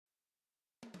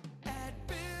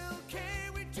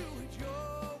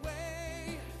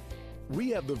We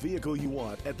have the vehicle you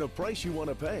want at the price you want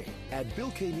to pay at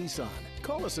Bill K. Nissan.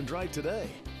 Call us and drive today.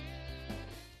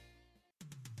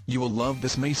 You will love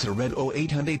this Mesa Red 08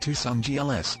 Hyundai Tucson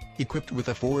GLS, equipped with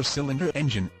a 4-cylinder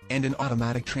engine and an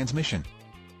automatic transmission.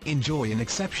 Enjoy an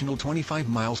exceptional 25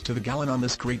 miles to the gallon on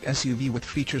this great SUV with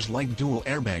features like dual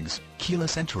airbags,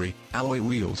 keyless entry, alloy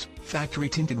wheels, factory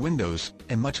tinted windows,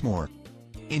 and much more.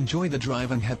 Enjoy the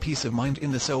drive and have peace of mind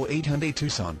in this 08 Hyundai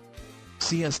Tucson.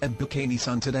 See us at Bill K.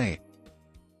 Nissan today.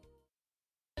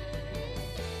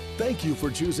 Thank you for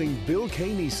choosing Bill K.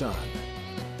 Nissan.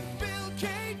 Bill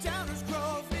K.